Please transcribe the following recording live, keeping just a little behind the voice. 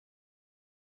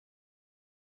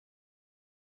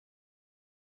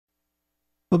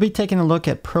We'll be taking a look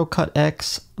at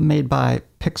ProcutX made by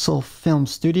Pixel Film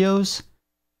Studios.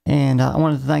 And I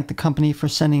wanted to thank the company for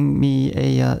sending me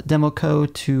a demo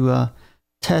code to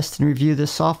test and review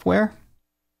this software.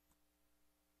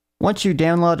 Once you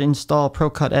download and install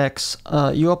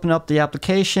ProcutX, you open up the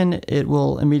application. It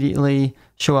will immediately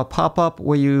show a pop-up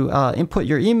where you input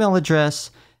your email address.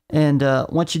 And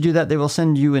once you do that, they will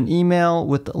send you an email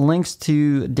with links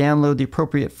to download the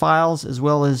appropriate files, as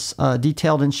well as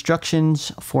detailed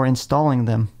instructions for installing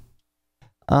them.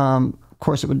 Of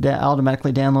course, it would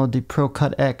automatically download the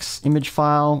ProcutX image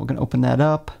file. We're going to open that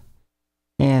up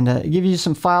and give you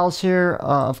some files here.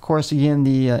 Of course, again,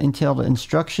 the detailed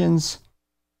instructions.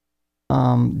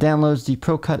 Downloads the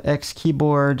ProcutX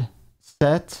keyboard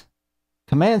set,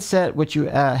 command set, which you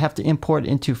have to import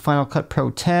into Final Cut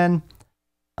Pro 10.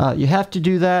 You have to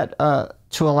do that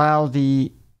to allow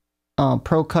the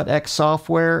ProcutX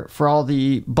software for all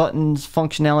the buttons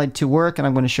functionality to work, and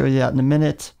I'm going to show you that in a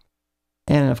minute.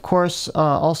 And of course,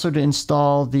 also to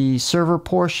install the server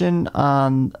portion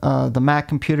on the Mac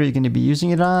computer you're going to be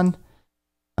using it on,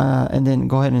 and then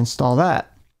go ahead and install that.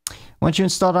 Once you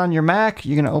install it on your Mac,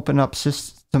 you're going to open up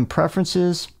System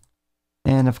Preferences,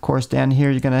 and of course down here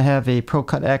you're going to have a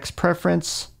ProcutX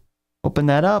preference. Open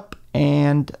that up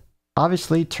and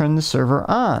obviously turn the server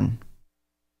on.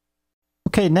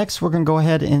 Okay, next we're going to go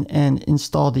ahead and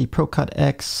install the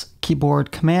ProcutX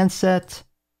keyboard command set.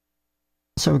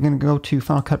 So we're going to go to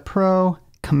Final Cut Pro,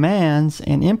 Commands,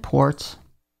 and Imports.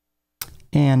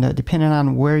 And depending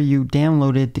on where you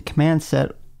downloaded the command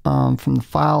set from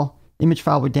the image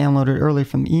file we downloaded earlier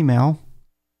from the email.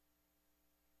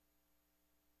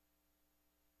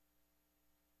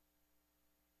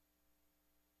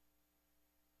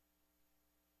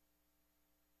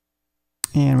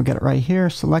 And we got it right here.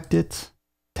 Select it.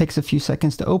 Takes a few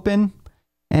seconds to open.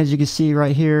 As you can see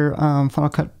right here, Final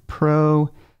Cut Pro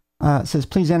it says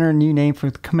please enter a new name for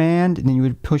the command, and then you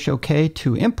would push OK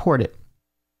to import it.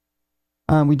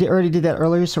 We already did that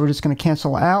earlier, so we're just going to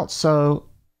cancel out. So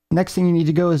next thing you need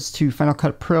to go is to Final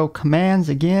Cut Pro Commands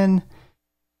again,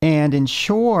 and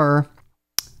ensure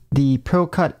the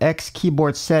ProcutX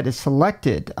keyboard set is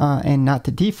selected and not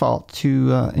the default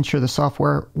to ensure the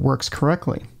software works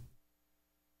correctly.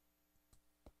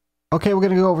 Okay, we're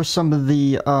going to go over some of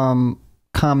the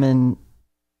common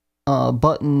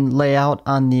button layout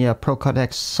on the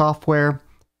ProcutX software.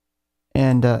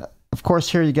 And of course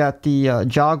here you got the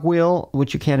jog wheel,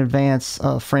 which you can advance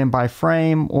frame by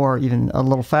frame or even a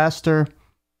little faster.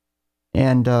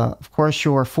 And of course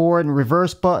your forward and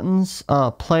reverse buttons,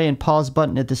 play and pause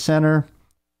button at the center.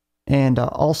 And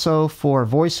also for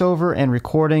voiceover and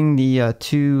recording, the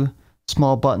two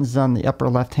small buttons on the upper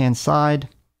left hand side.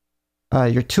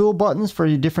 Your tool buttons for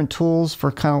your different tools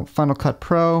for Final Cut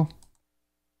Pro.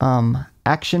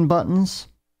 Action buttons.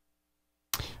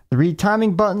 The read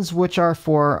timing buttons, which are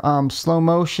for slow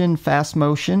motion, fast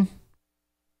motion.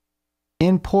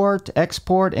 Import,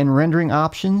 export, and rendering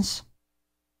options.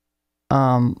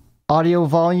 Audio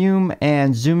volume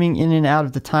and zooming in and out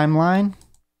of the timeline.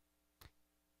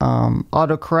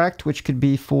 Autocorrect, which could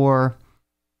be for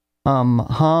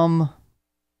hum,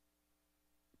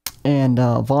 and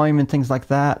volume and things like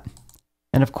that.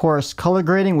 And of course color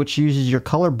grading, which uses your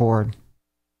color board.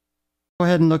 Go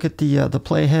ahead and look at the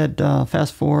playhead,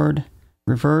 fast forward,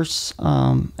 reverse,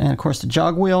 and of course the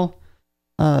jog wheel.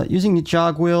 Using the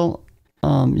jog wheel,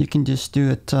 you can just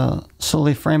do it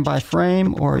slowly frame by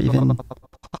frame or even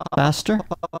faster.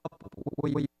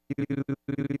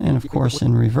 And of course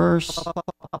in reverse.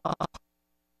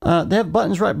 They have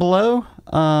buttons right below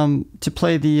to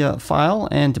play the file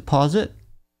and to pause it.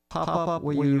 Pop-up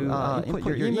where you input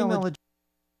your email address.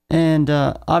 And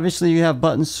obviously you have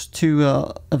buttons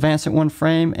to advance at one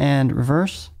frame and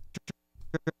reverse.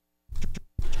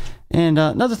 And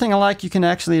another thing I like, you can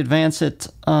actually advance it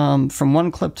from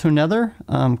one clip to another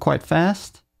quite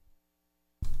fast.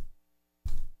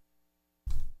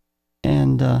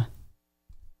 And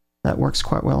that works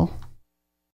quite well.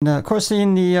 And of course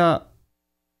in the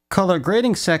color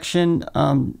grading section,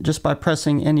 just by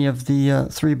pressing any of the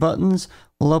three buttons,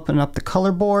 we'll open up the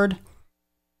color board,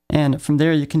 and from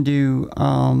there you can do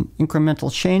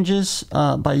incremental changes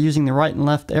by using the right and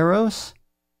left arrows,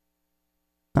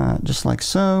 just like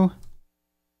so.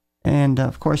 And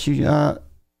of course you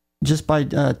just by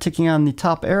ticking on the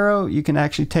top arrow, you can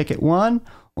actually take it one,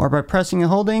 or by pressing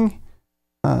and holding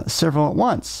several at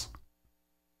once.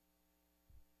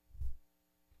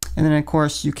 And then of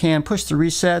course you can push the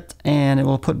reset and it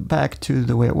will put it back to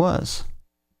the way it was.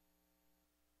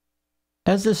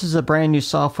 As this is a brand new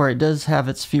software, it does have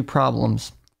its few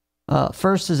problems.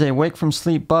 First is a wake from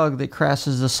sleep bug that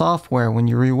crashes the software when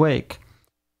you re-wake.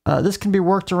 This can be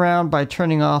worked around by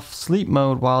turning off sleep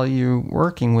mode while you're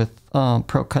working with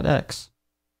ProcutX.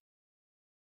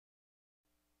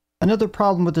 Another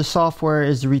problem with the software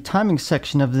is the retiming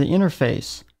section of the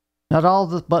interface. Not all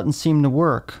the buttons seem to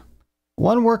work.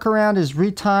 One workaround is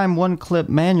retime one clip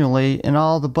manually and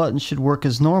all the buttons should work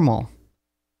as normal.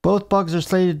 Both bugs are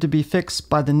slated to be fixed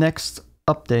by the next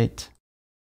update.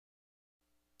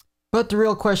 But the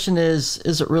real question is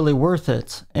it really worth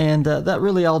it? And that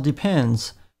really all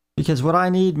depends, because what I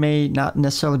need may not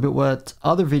necessarily be what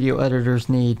other video editors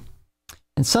need.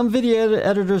 And some video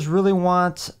editors really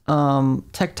want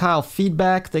tactile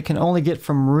feedback they can only get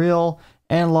from real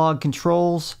analog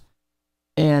controls.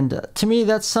 And to me,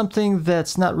 that's something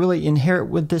that's not really inherent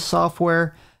with this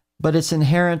software, but it's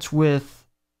inherent with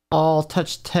all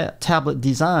touch tablet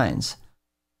designs.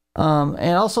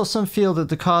 And also some feel that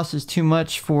the cost is too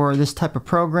much for this type of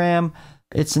program.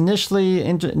 It's initially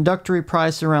introductory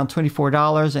price around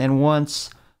 $24, and once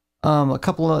a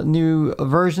couple of new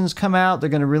versions come out, they're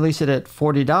going to release it at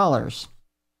 $40.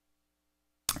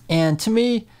 And to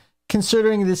me,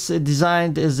 considering this is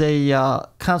designed as a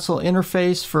console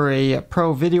interface for a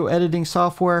pro video editing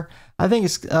software, I think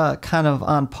it's kind of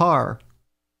on par.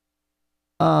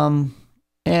 And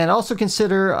also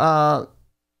consider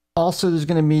also there's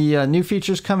going to be new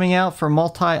features coming out for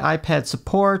multi-iPad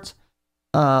support,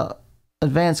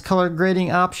 advanced color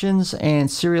grading options,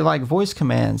 and Siri-like voice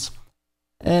commands.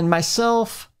 And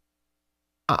myself,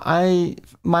 my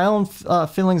own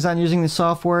feelings on using the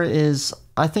software is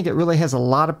I think it really has a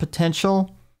lot of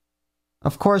potential.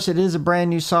 Of course, it is a brand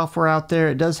new software out there.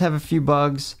 It does have a few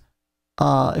bugs.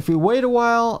 If we wait a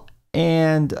while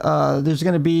and there's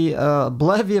going to be a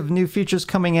bevy of new features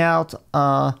coming out,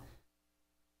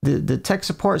 the tech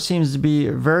support seems to be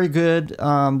very good.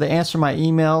 They answer my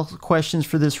email questions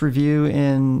for this review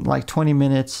in like 20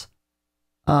 minutes.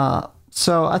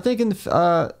 So I think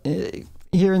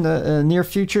here in the near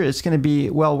future, it's going to be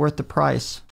well worth the price.